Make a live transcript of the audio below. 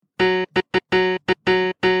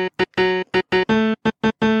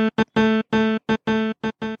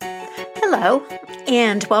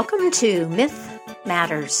Welcome to Myth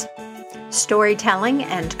Matters, storytelling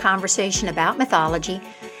and conversation about mythology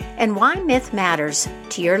and why myth matters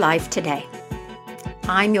to your life today.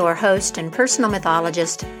 I'm your host and personal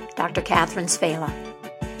mythologist, Dr. Catherine Svela.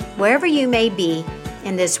 Wherever you may be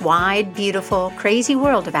in this wide, beautiful, crazy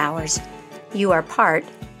world of ours, you are part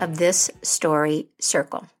of this story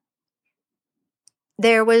circle.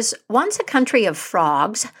 There was once a country of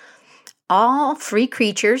frogs, all free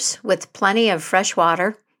creatures with plenty of fresh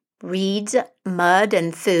water, reeds, mud,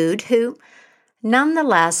 and food, who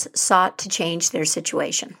nonetheless sought to change their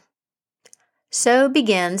situation. So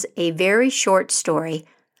begins a very short story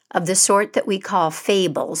of the sort that we call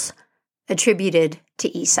fables, attributed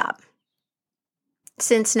to Aesop.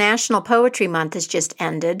 Since National Poetry Month has just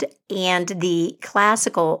ended and the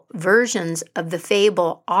classical versions of the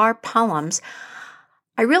fable are poems,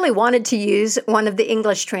 I really wanted to use one of the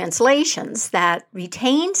English translations that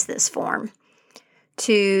retains this form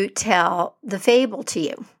to tell the fable to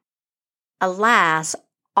you. Alas,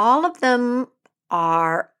 all of them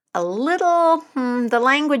are the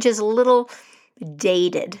language is a little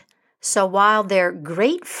dated. So while they're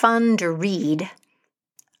great fun to read,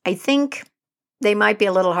 I think they might be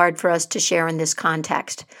a little hard for us to share in this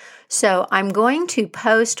context. So I'm going to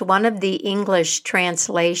post one of the English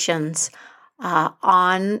translations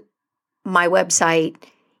on my website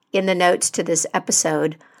in the notes to this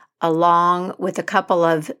episode, along with a couple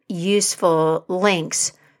of useful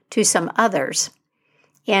links to some others.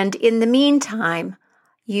 And in the meantime,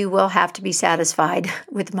 you will have to be satisfied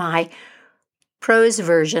with my prose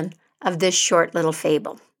version of this short little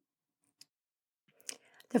fable.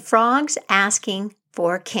 The Frogs Asking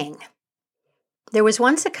for a King. There was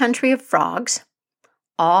once a country of frogs,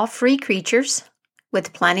 all free creatures,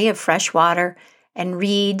 with plenty of fresh water and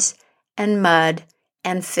reeds and mud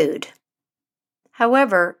and food.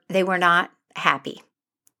 However, they were not happy.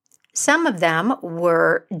 Some of them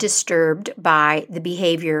were disturbed by the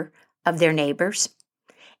behavior of their neighbors,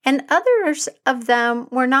 and others of them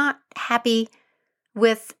were not happy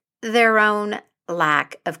with their own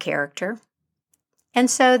lack of character.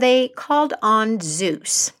 And so they called on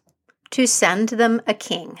Zeus to send them a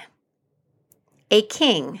king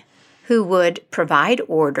who would provide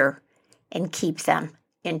order and keep them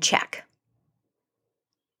in check.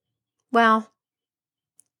 Well,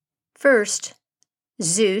 first,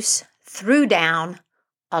 Zeus threw down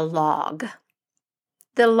a log.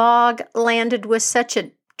 The log landed with such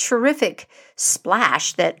a terrific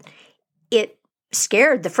splash that it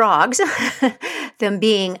scared the frogs, them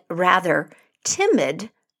being rather timid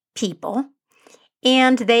people,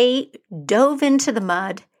 and they dove into the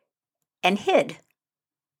mud and hid.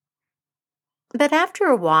 But after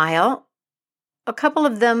a while, a couple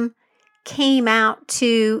of them came out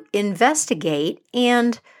to investigate,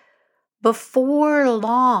 and before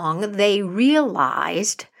long, they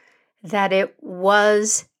realized that it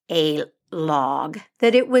was a log,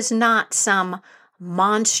 that it was not some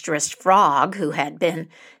monstrous frog who had been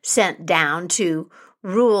sent down to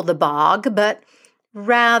rule the bog, but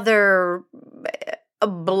rather a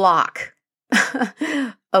block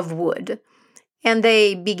of wood. And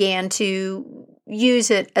they began to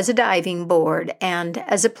use it as a diving board and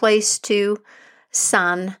as a place to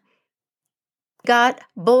sun. Got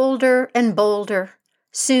bolder and bolder,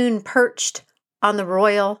 soon perched on the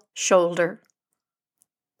royal shoulder.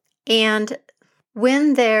 And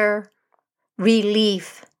when their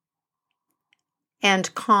relief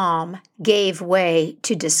and calm gave way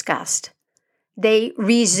to disgust, they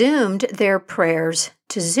resumed their prayers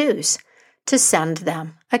to Zeus to send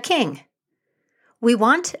them a king. "We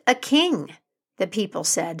want a king," the people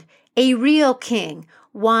said, "a real king,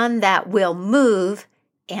 one that will move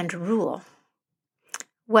and rule."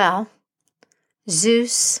 Well,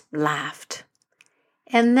 Zeus laughed,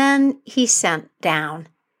 and then he sent down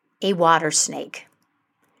a water snake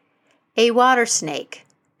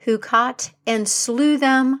who caught and slew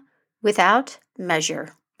them without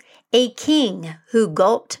measure, a king who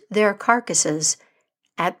gulped their carcasses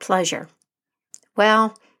at pleasure.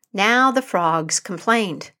 Well, now the frogs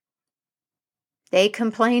complained. They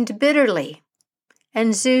complained bitterly,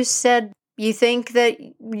 and Zeus said, "You think that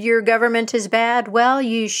your government is bad? Well,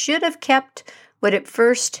 you should have kept what at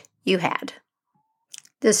first you had.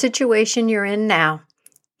 The situation you're in now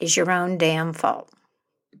is your own damn fault."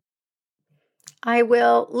 I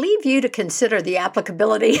will leave you to consider the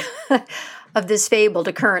applicability of this fable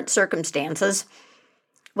to current circumstances.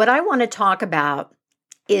 What I want to talk about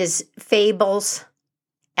is fables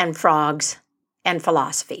and frogs and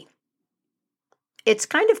philosophy. It's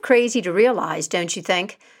kind of crazy to realize, don't you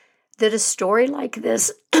think, that a story like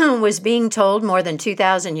this was being told more than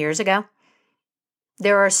 2,000 years ago?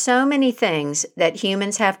 There are so many things that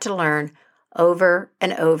humans have to learn over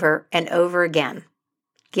and over and over again,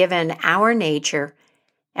 given our nature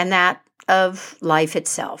and that of life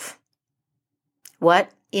itself. What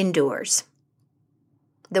endures?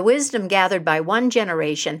 The wisdom gathered by one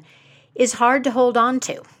generation is hard to hold on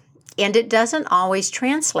to, and it doesn't always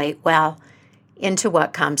translate well into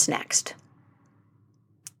what comes next.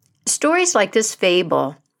 Stories like this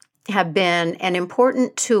fable have been an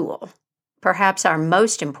important tool, perhaps our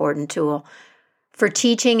most important tool, for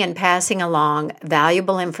teaching and passing along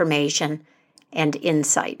valuable information and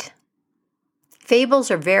insight. Fables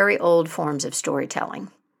are very old forms of storytelling.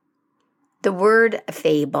 The word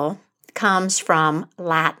fable comes from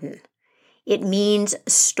Latin. It means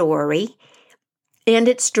story, and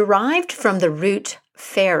it's derived from the root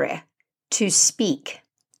fere, to speak.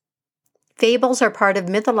 Fables are part of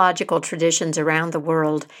mythological traditions around the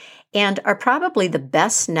world and are probably the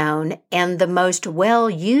best known and the most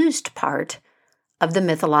well-used part of the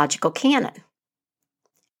mythological canon.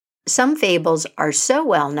 Some fables are so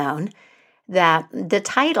well known that the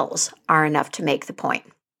titles are enough to make the point.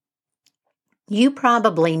 You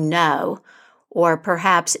probably know or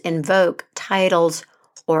perhaps invoke titles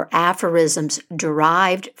or aphorisms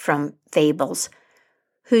derived from fables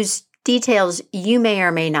whose details you may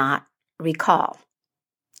or may not recall.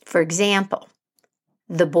 For example,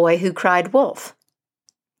 The Boy Who Cried Wolf,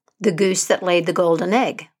 The Goose That Laid the Golden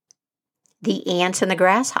Egg, The Ant and the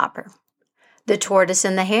Grasshopper, The Tortoise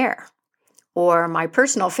and the Hare, or my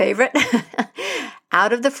personal favorite,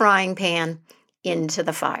 Out of the Frying Pan into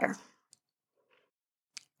the Fire.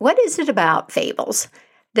 What is it about fables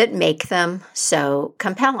that make them so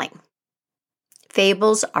compelling?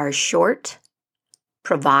 Fables are short,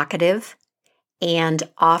 provocative, and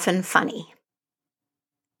often funny.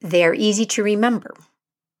 They're easy to remember.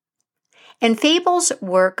 And fables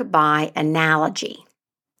work by analogy,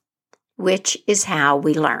 which is how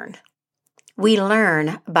we learn. We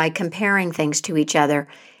learn by comparing things to each other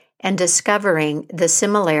and discovering the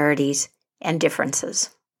similarities and differences.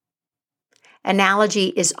 Analogy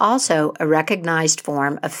is also a recognized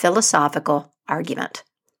form of philosophical argument.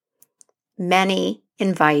 Many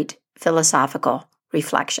invite philosophical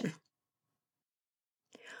reflection.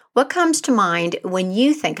 What comes to mind when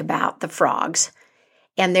you think about the frogs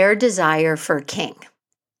and their desire for a king,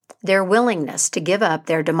 their willingness to give up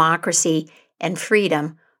their democracy and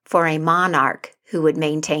freedom for a monarch who would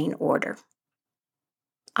maintain order?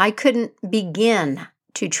 I couldn't begin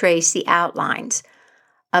to trace the outlines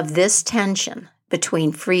of this tension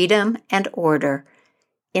between freedom and order,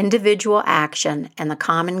 individual action and the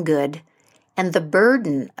common good, and the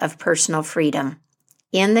burden of personal freedom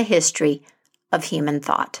in the history of human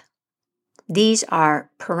thought. These are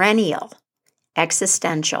perennial,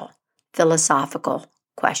 existential, philosophical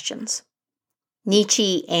questions.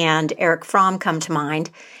 Nietzsche and Erich Fromm come to mind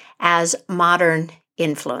as modern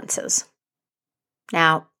influences.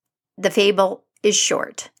 Now, the fable is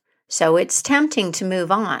short, so it's tempting to move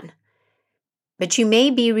on, but you may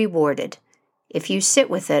be rewarded if you sit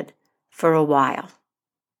with it for a while.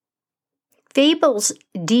 Fables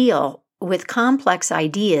deal with complex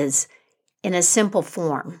ideas in a simple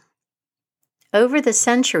form. Over the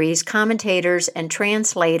centuries, commentators and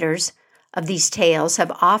translators of these tales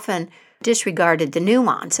have often disregarded the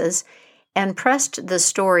nuances and pressed the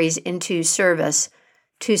stories into service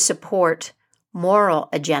to support moral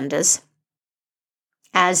agendas.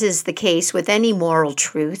 As is the case with any moral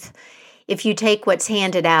truth, if you take what's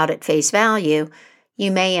handed out at face value,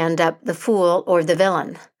 you may end up the fool or the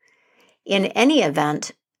villain. In any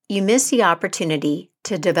event, you miss the opportunity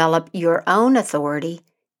to develop your own authority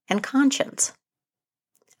and conscience.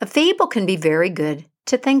 A fable can be very good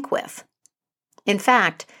to think with. In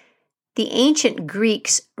fact, the ancient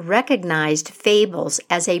Greeks recognized fables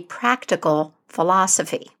as a practical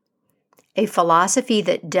philosophy, a philosophy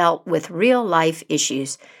that dealt with real-life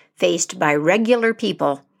issues faced by regular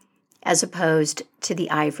people as opposed to the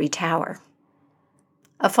ivory tower.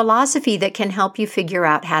 A philosophy that can help you figure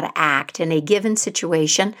out how to act in a given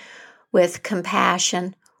situation with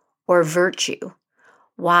compassion or virtue,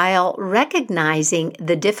 while recognizing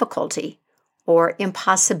the difficulty or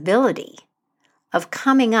impossibility of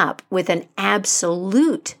coming up with an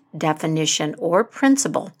absolute definition or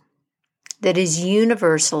principle that is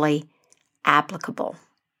universally applicable.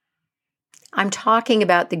 I'm talking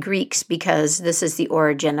about the Greeks because this is the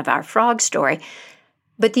origin of our frog story,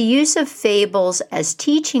 but the use of fables as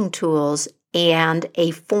teaching tools and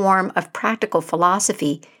a form of practical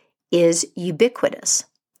philosophy is ubiquitous,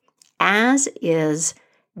 as is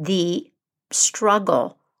the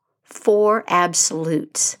struggle for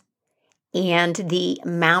absolutes and the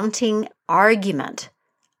mounting argument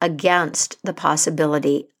against the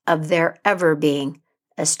possibility of their ever being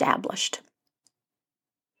established.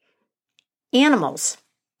 Animals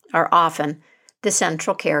are often the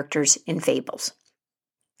central characters in fables.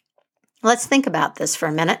 Let's think about this for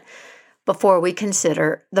a minute before we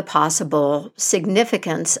consider the possible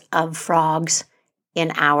significance of frogs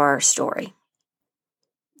in our story.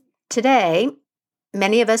 Today,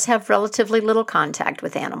 many of us have relatively little contact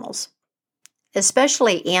with animals,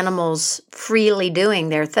 especially animals freely doing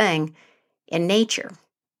their thing in nature.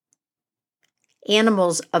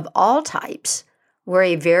 Animals of all types were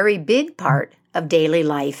a very big part of daily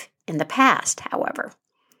life in the past, however.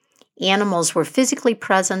 Animals were physically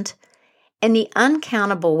present in the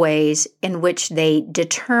uncountable ways in which they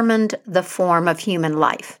determined the form of human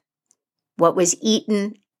life, what was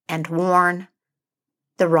eaten and worn,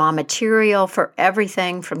 the raw material for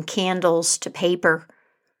everything from candles to paper.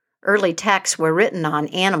 Early texts were written on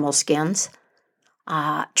animal skins.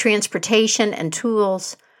 Transportation and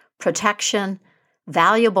tools, protection,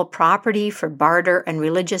 valuable property for barter and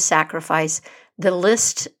religious sacrifice. The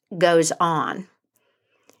list goes on.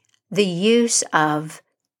 The use of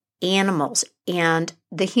animals and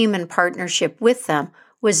the human partnership with them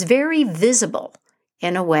was very visible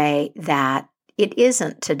in a way that it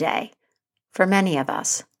isn't today for many of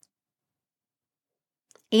us.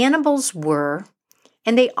 Animals were,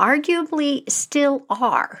 and they arguably still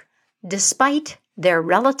are, despite their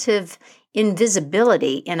relative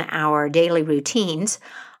invisibility in our daily routines,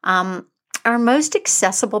 our most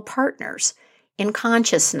accessible partners in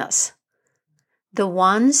consciousness. The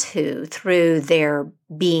ones who, through their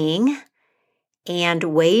being and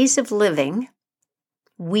ways of living,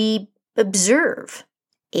 we observe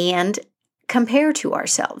and compare to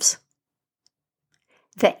ourselves.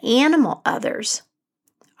 The animal others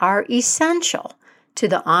are essential to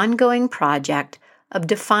the ongoing project of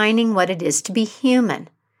defining what it is to be human,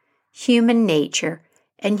 human nature,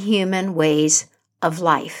 and human ways of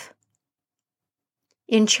life.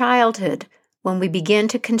 In childhood, when we begin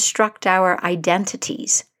to construct our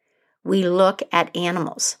identities, we look at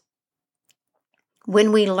animals.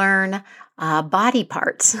 When we learn body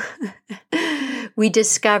parts, we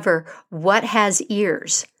discover what has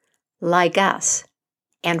ears like us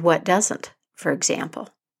and what doesn't, for example.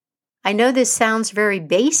 I know this sounds very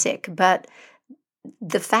basic, but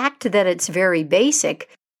the fact that it's very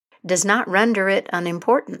basic does not render it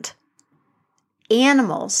unimportant.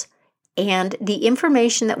 Animals and the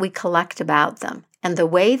information that we collect about them and the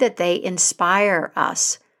way that they inspire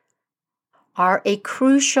us are a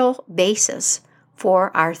crucial basis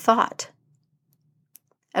for our thought,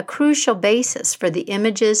 a crucial basis for the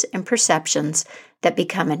images and perceptions that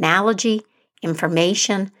become analogy,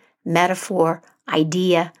 information, metaphor,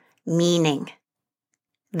 idea, meaning.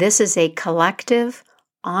 This is a collective,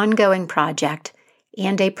 ongoing project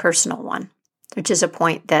and a personal one, which is a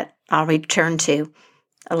point that I'll return to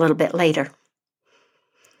a little bit later.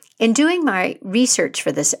 In doing my research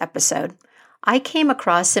for this episode, I came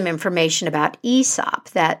across some information about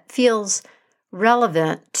Aesop that feels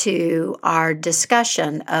relevant to our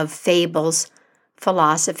discussion of fables,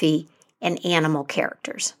 philosophy, and animal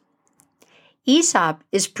characters. Aesop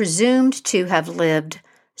is presumed to have lived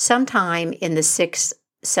sometime in the 6th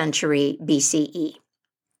century BCE.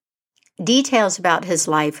 Details about his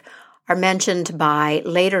life are mentioned by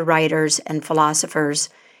later writers and philosophers,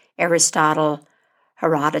 Aristotle,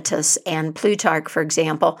 Herodotus, and Plutarch, for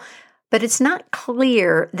example, but it's not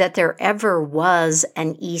clear that there ever was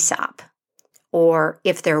an Aesop, or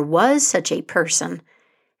if there was such a person,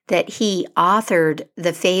 that he authored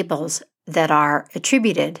the fables that are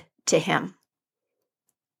attributed to him.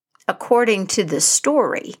 According to the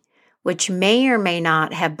story, which may or may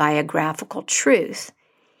not have biographical truth,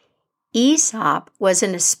 Aesop was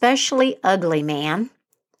an especially ugly man,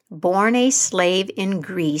 born a slave in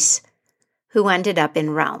Greece, who ended up in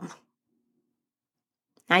Rome.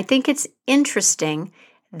 I think it's interesting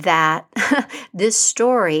that this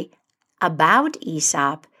story about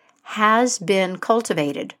Aesop has been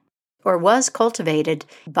cultivated, or was cultivated,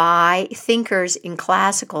 by thinkers in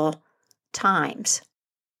classical times.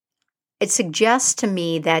 It suggests to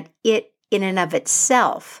me that it, in and of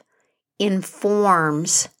itself,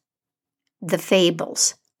 informs the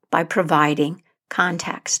fables by providing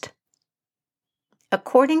context.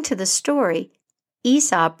 According to the story,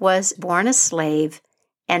 Aesop was born a slave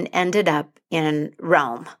and ended up in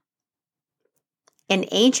Rome. In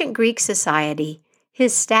ancient Greek society,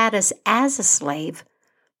 his status as a slave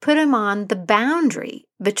put him on the boundary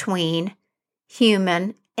between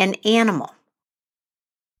human and animal.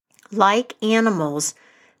 Like animals,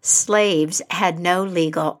 slaves had no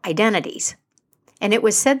legal identities, and it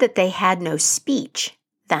was said that they had no speech.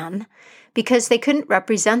 then because they couldn't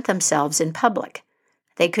represent themselves in public.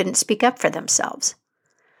 They couldn't speak up for themselves.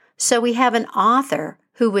 So we have an author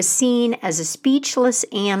who was seen as a speechless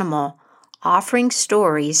animal offering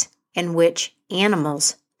stories in which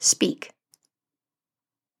animals speak.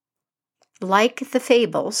 Like the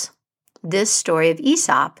fables, this story of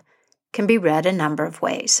Aesop can be read a number of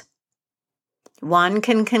ways. One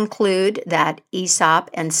can conclude that Aesop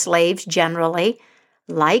and slaves generally,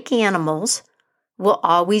 like animals, will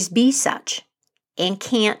always be such and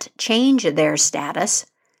can't change their status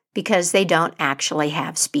because they don't actually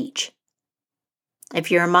have speech. If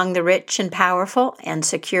you're among the rich and powerful and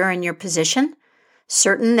secure in your position,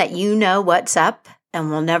 certain that you know what's up and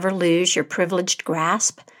will never lose your privileged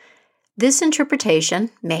grasp, this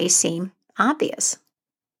interpretation may seem obvious.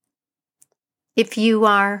 If you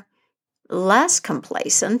are less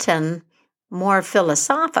complacent and more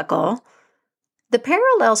philosophical, the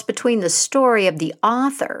parallels between the story of the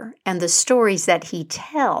author and the stories that he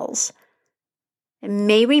tells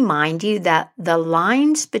may remind you that the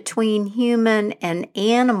lines between human and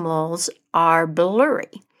animals are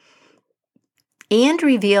blurry and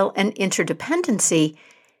reveal an interdependency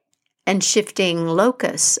and shifting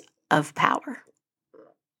locus of power.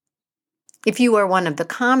 If you are one of the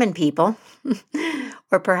common people,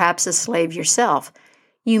 or perhaps a slave yourself,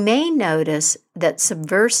 you may notice that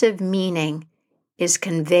subversive meaning is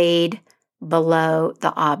conveyed below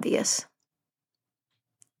the obvious.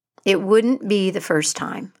 It wouldn't be the first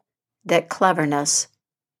time that cleverness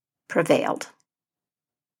prevailed.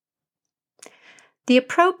 The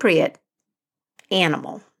appropriate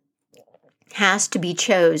animal has to be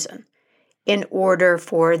chosen in order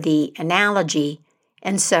for the analogy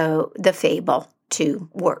and so the fable to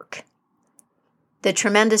work. The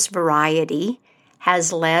tremendous variety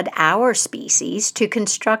has led our species to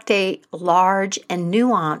construct a large and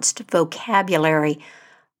nuanced vocabulary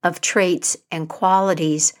of traits and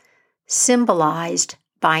qualities symbolized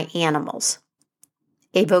by animals,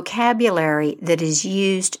 a vocabulary that is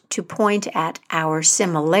used to point at our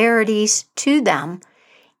similarities to them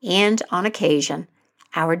and, on occasion,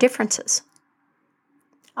 our differences.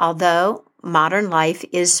 Although modern life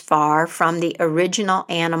is far from the original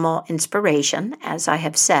animal inspiration, as I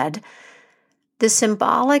have said, the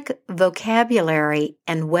symbolic vocabulary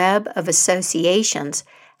and web of associations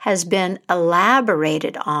has been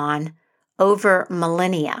elaborated on over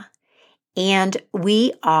millennia, and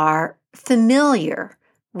we are familiar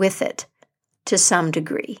with it to some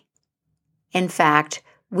degree. In fact,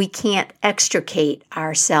 we can't extricate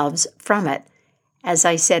ourselves from it. As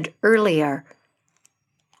I said earlier,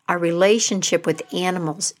 our relationship with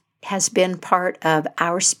animals has been part of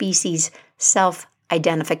our species'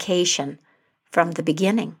 self-identification from the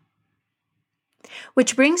beginning.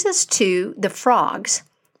 Which brings us to the frogs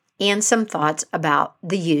and some thoughts about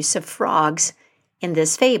the use of frogs in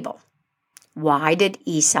this fable. Why did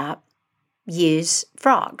Aesop use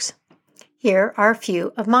frogs? Here are a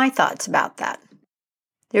few of my thoughts about that.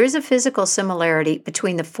 There is a physical similarity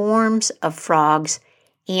between the forms of frogs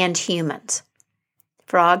and humans.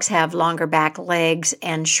 Frogs have longer back legs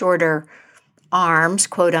and shorter arms,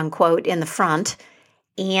 quote unquote, in the front,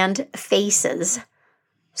 and faces.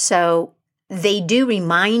 So they do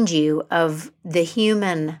remind you of the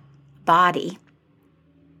human body.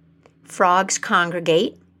 Frogs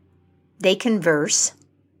congregate, they converse,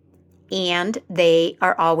 and they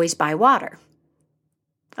are always by water.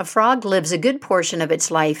 A frog lives a good portion of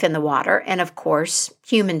its life in the water, and of course,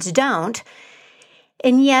 humans don't.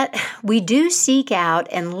 And yet, we do seek out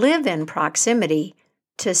and live in proximity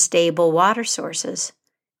to stable water sources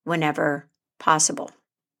whenever possible.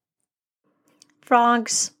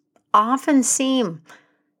 Frogs often seem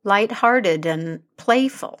lighthearted and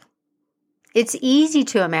playful. It's easy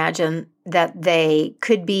to imagine that they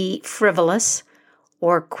could be frivolous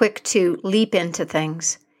or quick to leap into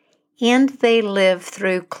things, and they live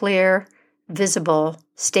through clear, visible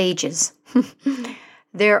stages.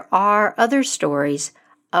 There are other stories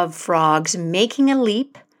of frogs making a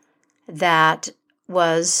leap that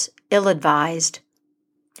was ill-advised.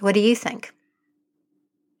 What do you think?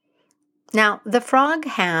 Now, the frog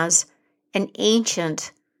has an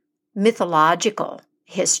ancient mythological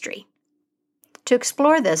history. To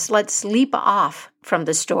explore this, let's leap off from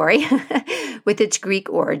the story with its Greek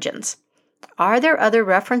origins. Are there other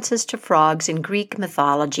references to frogs in Greek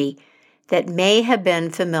mythology that may have been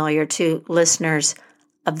familiar to listeners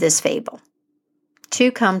of this fable?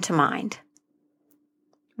 Two come to mind.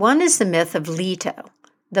 One is the myth of Leto,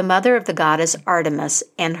 the mother of the goddess Artemis,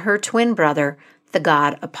 and her twin brother, the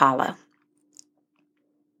god Apollo.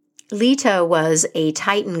 Leto was a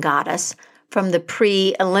Titan goddess from the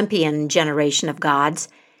pre-Olympian generation of gods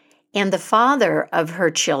and the father of her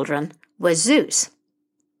children was Zeus.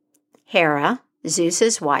 Hera,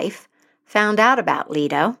 Zeus's wife, found out about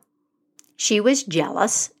Leto. She was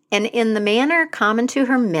jealous, and in the manner common to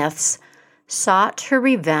her myths, sought her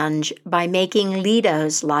revenge by making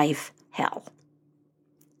Leto's life hell.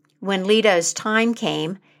 When Leto's time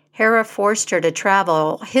came, Hera forced her to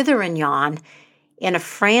travel hither and yon in a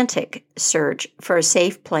frantic search for a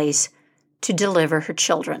safe place to deliver her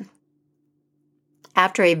children.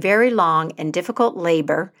 After a very long and difficult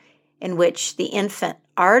labor, in which the infant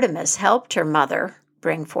Artemis helped her mother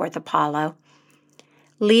bring forth Apollo,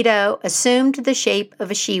 Leto assumed the shape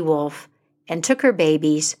of a she-wolf and took her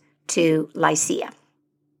babies to Lycia.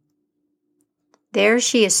 There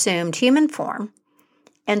she assumed human form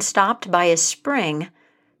and stopped by a spring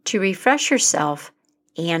to refresh herself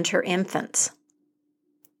and her infants.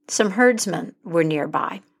 Some herdsmen were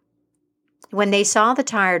nearby. When they saw the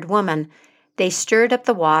tired woman, they stirred up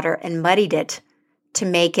the water and muddied it to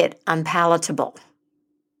make it unpalatable.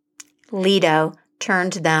 Leto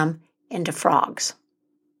turned them into frogs.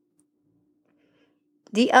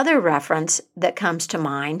 The other reference that comes to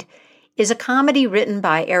mind is a comedy written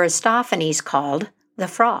by Aristophanes called The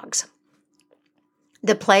Frogs.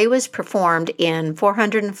 The play was performed in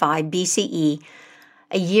 405 BCE,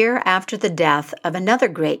 a year after the death of another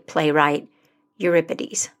great playwright,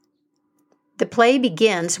 Euripides. The play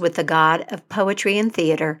begins with the god of poetry and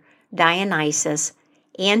theater, Dionysus,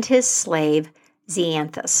 and his slave,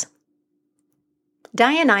 Xanthus.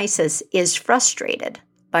 Dionysus is frustrated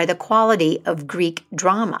by the quality of Greek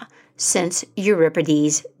drama since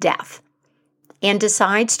Euripides' death, and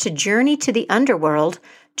decides to journey to the underworld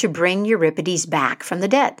to bring Euripides back from the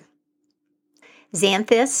dead.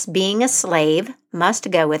 Xanthus, being a slave, must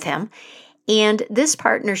go with him, and this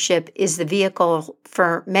partnership is the vehicle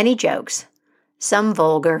for many jokes, some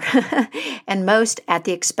vulgar, and most at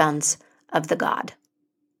the expense of the god.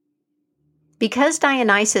 Because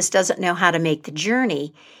Dionysus doesn't know how to make the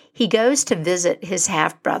journey, he goes to visit his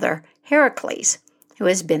half-brother Heracles, who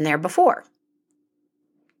has been there before.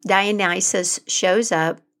 Dionysus shows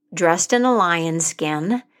up dressed in a lion's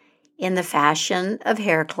skin in the fashion of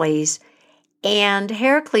Heracles, and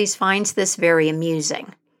Heracles finds this very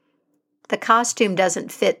amusing. The costume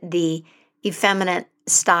doesn't fit the effeminate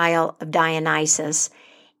style of Dionysus,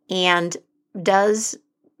 and does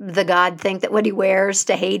the god think that what he wears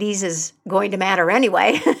to Hades is going to matter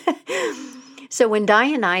anyway? So when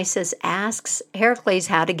Dionysus asks Heracles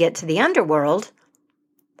how to get to the underworld,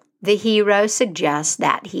 the hero suggests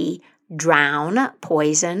that he drown,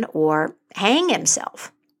 poison, or hang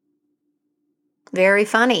himself. Very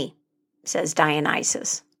funny, says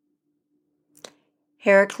Dionysus.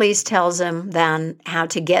 Heracles tells him then how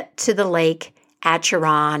to get to the lake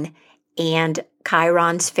Acheron and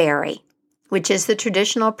Chiron's ferry, which is the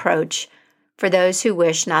traditional approach for those who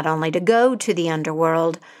wish not only to go to the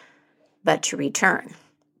underworld, but to return.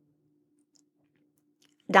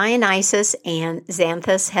 Dionysus and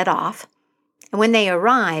Xanthus head off, and when they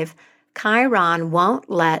arrive, Chiron won't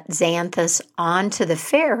let Xanthus onto the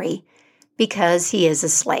ferry because he is a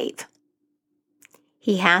slave.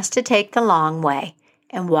 He has to take the long way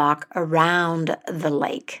and walk around the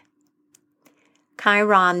lake.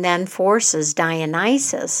 Chiron then forces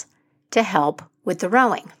Dionysus to help with the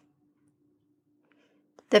rowing.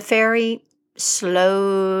 The ferry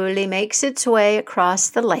slowly makes its way across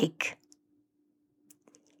the lake,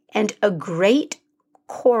 and a great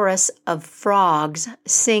chorus of frogs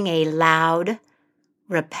sing a loud,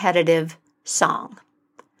 repetitive song.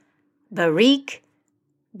 Barik,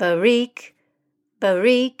 barik,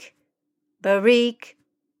 barik, barik,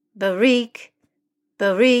 barik,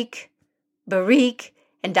 barik, barik,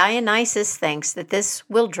 and Dionysus thinks that this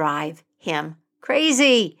will drive him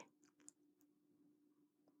crazy.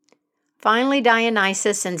 Finally,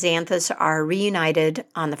 Dionysus and Xanthus are reunited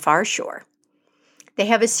on the far shore. They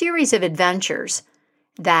have a series of adventures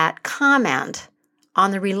that comment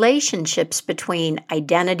on the relationships between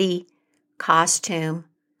identity, costume,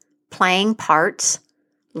 playing parts,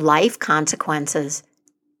 life consequences,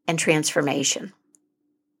 and transformation.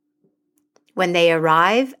 When they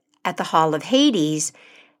arrive at the Hall of Hades,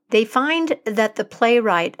 they find that the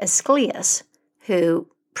playwright Aeschylus, who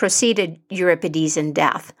preceded Euripides in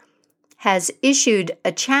death, has issued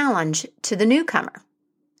a challenge to the newcomer.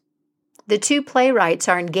 The two playwrights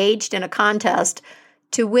are engaged in a contest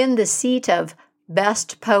to win the seat of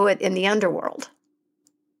best poet in the underworld.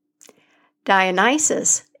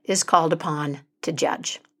 Dionysus is called upon to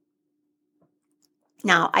judge.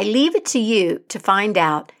 Now, I leave it to you to find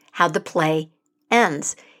out how the play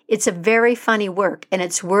ends. It's a very funny work, and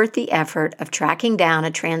it's worth the effort of tracking down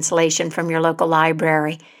a translation from your local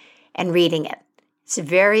library and reading it. It's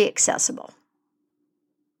very accessible.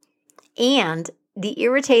 And the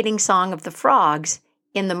irritating song of the frogs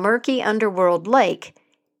in the murky underworld lake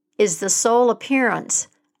is the sole appearance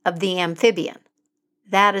of the amphibian.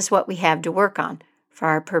 That is what we have to work on for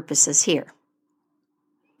our purposes here.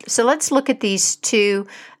 So let's look at these two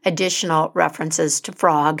additional references to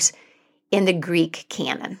frogs in the Greek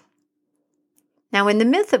canon. Now, in the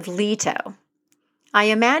myth of Leto, I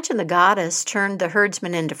imagine the goddess turned the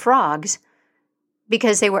herdsmen into frogs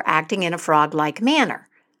because they were acting in a frog-like manner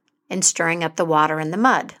and stirring up the water and the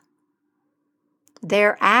mud.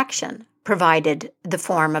 Their action provided the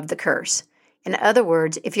form of the curse. In other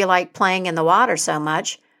words, if you like playing in the water so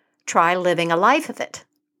much, try living a life of it,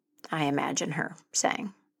 I imagine her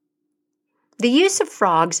saying. The use of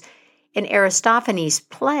frogs in Aristophanes'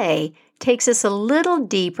 play takes us a little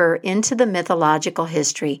deeper into the mythological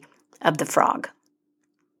history of the frog.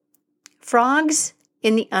 Frogs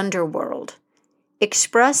in the underworld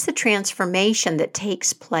express the transformation that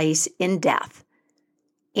takes place in death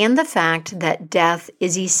and the fact that death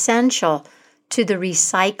is essential to the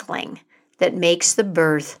recycling that makes the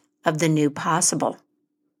birth of the new possible.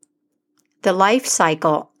 The life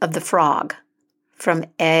cycle of the frog, from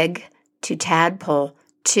egg to tadpole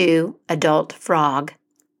to adult frog,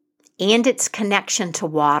 and its connection to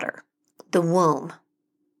water, the womb,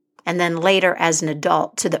 and then later as an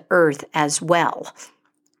adult to the earth as well,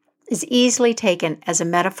 is easily taken as a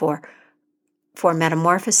metaphor for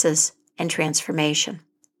metamorphosis and transformation.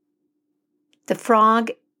 The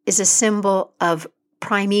frog is a symbol of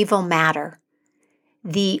primeval matter,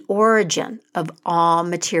 the origin of all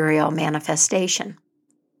material manifestation.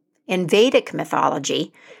 In Vedic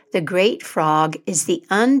mythology, the great frog is the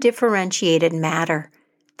undifferentiated matter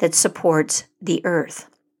that supports the earth.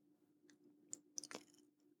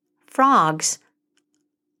 Frogs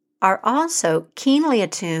are also keenly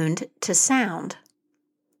attuned to sound.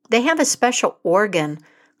 They have a special organ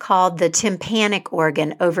called the tympanic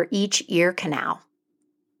organ over each ear canal.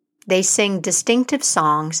 They sing distinctive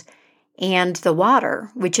songs, and the water,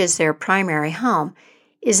 which is their primary home,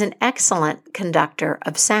 is an excellent conductor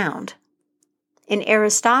of sound. In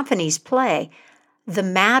Aristophanes' play, the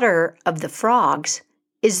matter of the frogs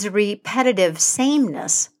is the repetitive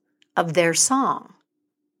sameness of their song.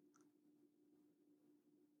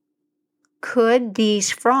 Could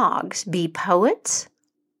these frogs be poets,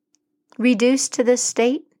 reduced to this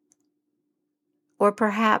state? Or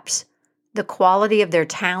perhaps the quality of their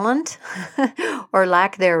talent, or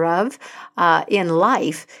lack thereof, in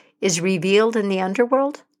life is revealed in the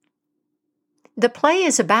underworld? The play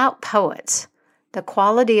is about poets, the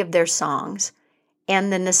quality of their songs,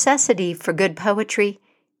 and the necessity for good poetry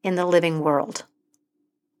in the living world.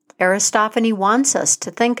 Aristophanes wants us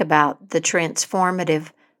to think about the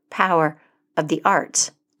transformative power of the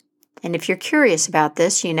arts. And if you're curious about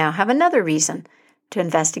this, you now have another reason to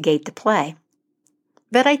investigate the play.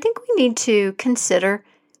 But I think we need to consider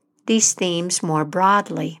these themes more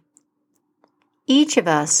broadly. Each of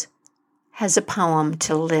us has a poem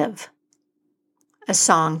to live, a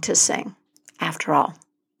song to sing, after all.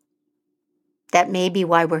 That may be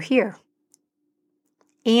why we're here.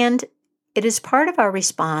 And it is part of our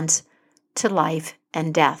response to life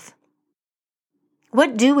and death.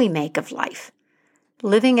 What do we make of life,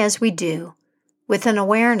 living as we do, with an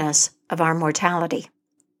awareness of our mortality?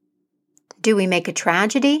 Do we make a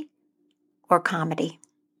tragedy or comedy?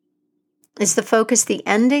 Is the focus the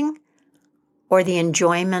ending or the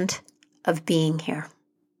enjoyment of being here?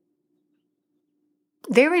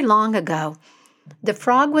 Very long ago, the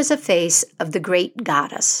frog was a face of the great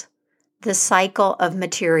goddess, the cycle of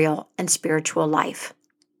material and spiritual life.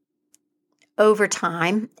 Over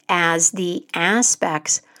time, as the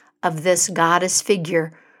aspects of this goddess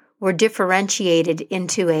figure were differentiated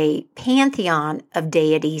into a pantheon of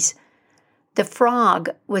deities, the frog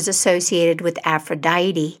was associated with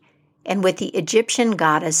Aphrodite and with the Egyptian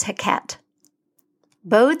goddess Heket.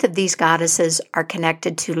 Both of these goddesses are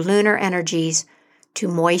connected to lunar energies, to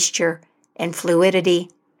moisture and fluidity.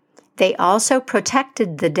 They also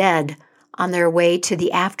protected the dead on their way to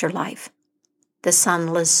the afterlife, the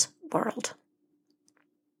sunless world.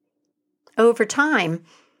 Over time,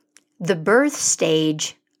 the birth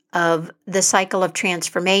stage of the cycle of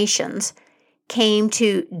transformations came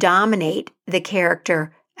to dominate the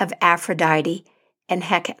character of Aphrodite and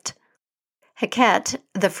Heket. Heket,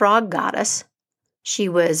 the frog goddess, she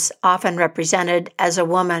was often represented as a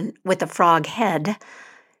woman with a frog head,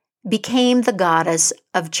 became the goddess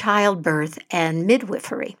of childbirth and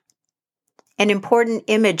midwifery. An important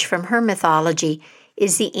image from her mythology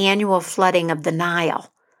is the annual flooding of the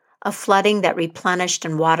Nile, a flooding that replenished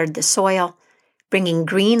and watered the soil, bringing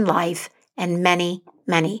green life and many,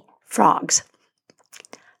 many frogs.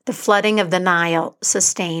 The flooding of the Nile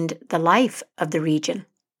sustained the life of the region.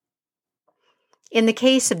 In the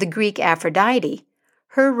case of the Greek Aphrodite,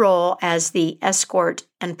 her role as the escort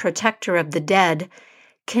and protector of the dead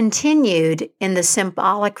continued in the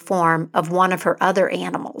symbolic form of one of her other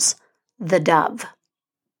animals, the dove.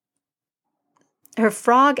 Her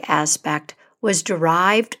frog aspect was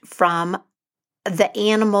derived from the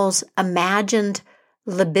animal's imagined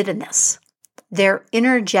libidinous, their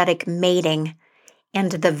energetic mating,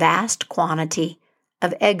 and the vast quantity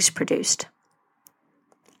of eggs produced.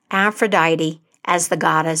 Aphrodite as the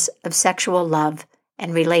goddess of sexual love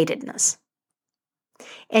and relatedness.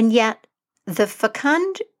 And yet, the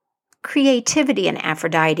fecund creativity in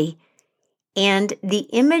Aphrodite and the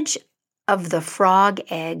image of the frog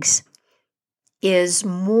eggs is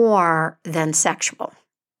more than sexual.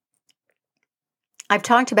 I've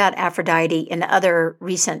talked about Aphrodite in other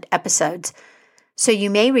recent episodes, so you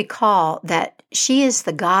may recall that she is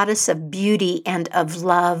the goddess of beauty and of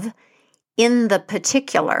love in the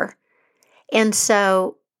particular, and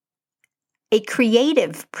so a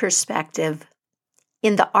creative perspective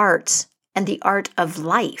in the arts and the art of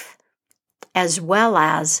life, as well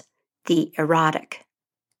as the erotic.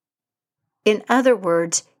 In other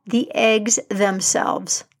words, the eggs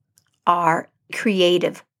themselves are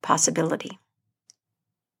creative possibility.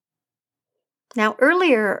 Now,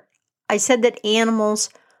 earlier, I said that animals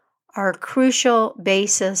are a crucial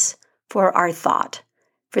basis for our thought,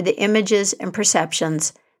 for the images and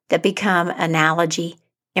perceptions that become analogy,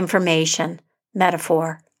 information,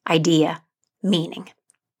 metaphor, idea, meaning.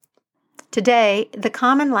 Today, the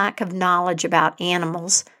common lack of knowledge about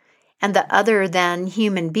animals and the other than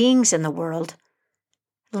human beings in the world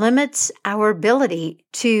limits our ability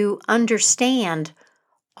to understand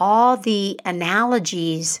all the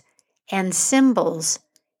analogies and symbols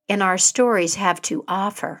in our stories have to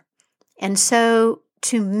offer, and so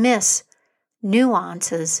to miss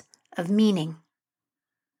nuances of meaning.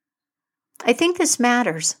 I think this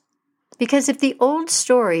matters because if the old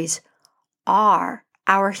stories are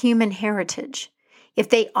our human heritage, if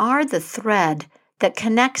they are the thread that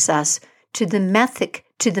connects us to the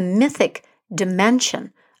mythic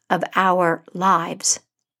dimension of our lives,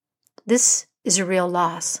 this is a real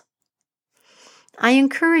loss. I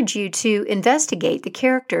encourage you to investigate the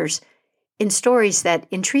characters in stories that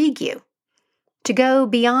intrigue you, to go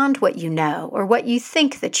beyond what you know or what you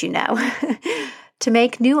think that you know, to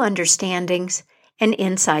make new understandings and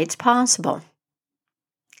insights possible.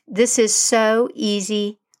 This is so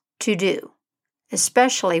easy to do,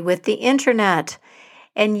 especially with the internet,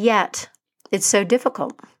 and yet it's so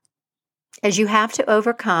difficult, as you have to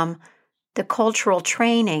overcome the cultural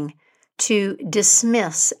training to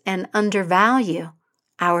dismiss and undervalue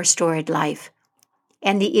our storied life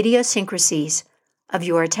and the idiosyncrasies of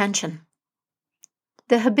your attention.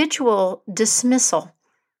 The habitual dismissal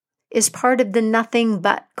is part of the nothing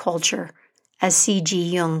but culture, as C.G.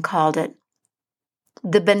 Jung called it.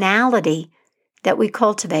 The banality that we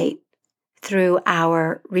cultivate through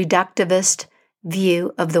our reductivist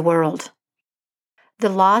view of the world. The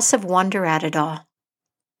loss of wonder at it all.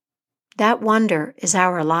 That wonder is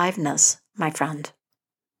our aliveness, my friend.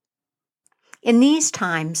 In these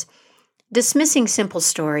times, dismissing simple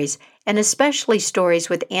stories, and especially stories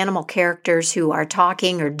with animal characters who are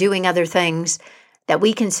talking or doing other things that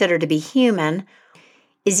we consider to be human,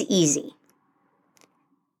 is easy.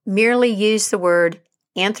 Merely use the word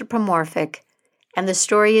anthropomorphic, and the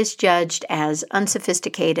story is judged as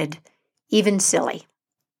unsophisticated, even silly.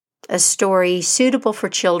 A story suitable for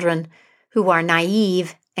children who are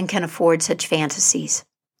naive and can afford such fantasies.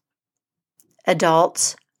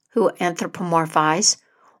 Adults who anthropomorphize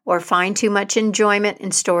or find too much enjoyment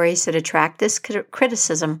in stories that attract this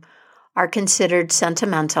criticism are considered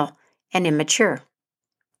sentimental and immature.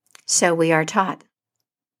 So we are taught.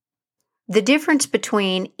 The difference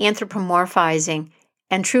between anthropomorphizing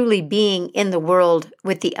and truly being in the world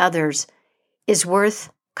with the others is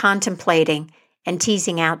worth contemplating and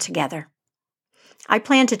teasing out together. I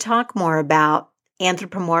plan to talk more about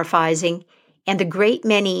anthropomorphizing and a great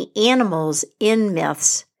many animals in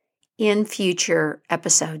myths in future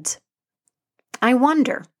episodes. I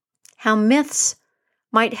wonder how myths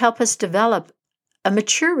might help us develop a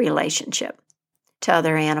mature relationship to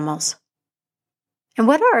other animals. And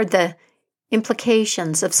what are the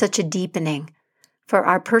implications of such a deepening for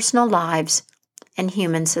our personal lives and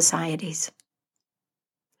human societies?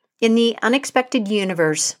 In The Unexpected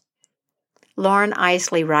Universe, Lauren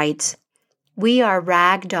Isley writes, "We are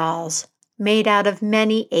rag dolls made out of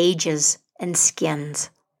many ages and skins.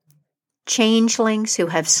 changelings who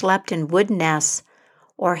have slept in wood nests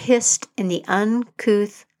or hissed in the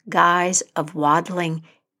uncouth guise of waddling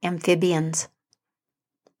amphibians.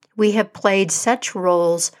 We have played such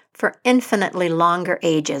roles for infinitely longer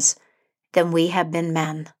ages than we have been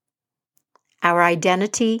men. Our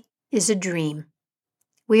identity is a dream.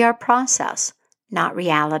 We are process, not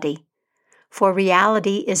reality. For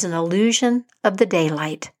reality is an illusion of the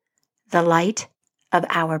daylight, the light of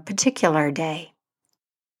our particular day.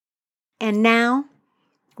 And now,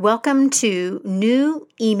 welcome to new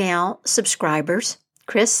email subscribers,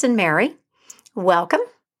 Chris and Mary. Welcome.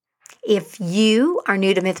 If you are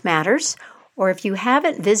new to Myth Matters, or if you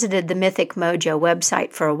haven't visited the Mythic Mojo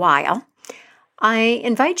website for a while, I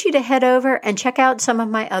invite you to head over and check out some of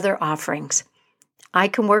my other offerings. I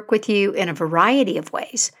can work with you in a variety of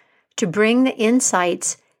ways to bring the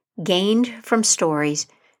insights gained from stories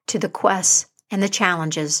to the quests and the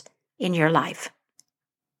challenges in your life.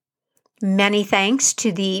 Many thanks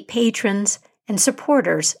to the patrons and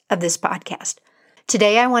supporters of this podcast.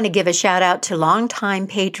 Today, I want to give a shout out to longtime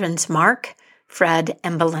patrons Mark, Fred,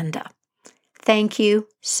 and Belinda. Thank you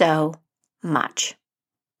so much.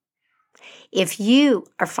 If you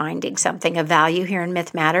are finding something of value here in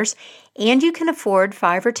Myth Matters and you can afford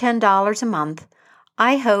 $5 or $10 a month,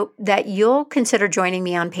 I hope that you'll consider joining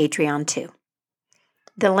me on Patreon too.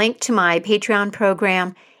 The link to my Patreon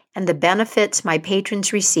program and the benefits my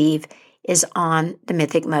patrons receive is on the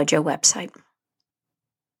Mythic Mojo website.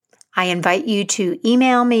 I invite you to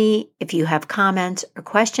email me if you have comments or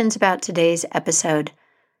questions about today's episode.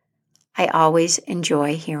 I always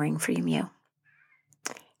enjoy hearing from you.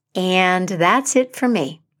 And that's it for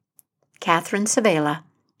me, Catherine Savela,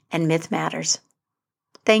 and Myth Matters.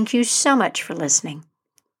 Thank you so much for listening.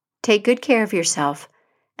 Take good care of yourself,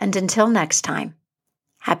 and until next time,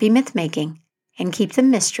 happy myth making and keep the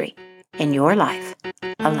mystery in your life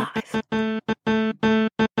alive.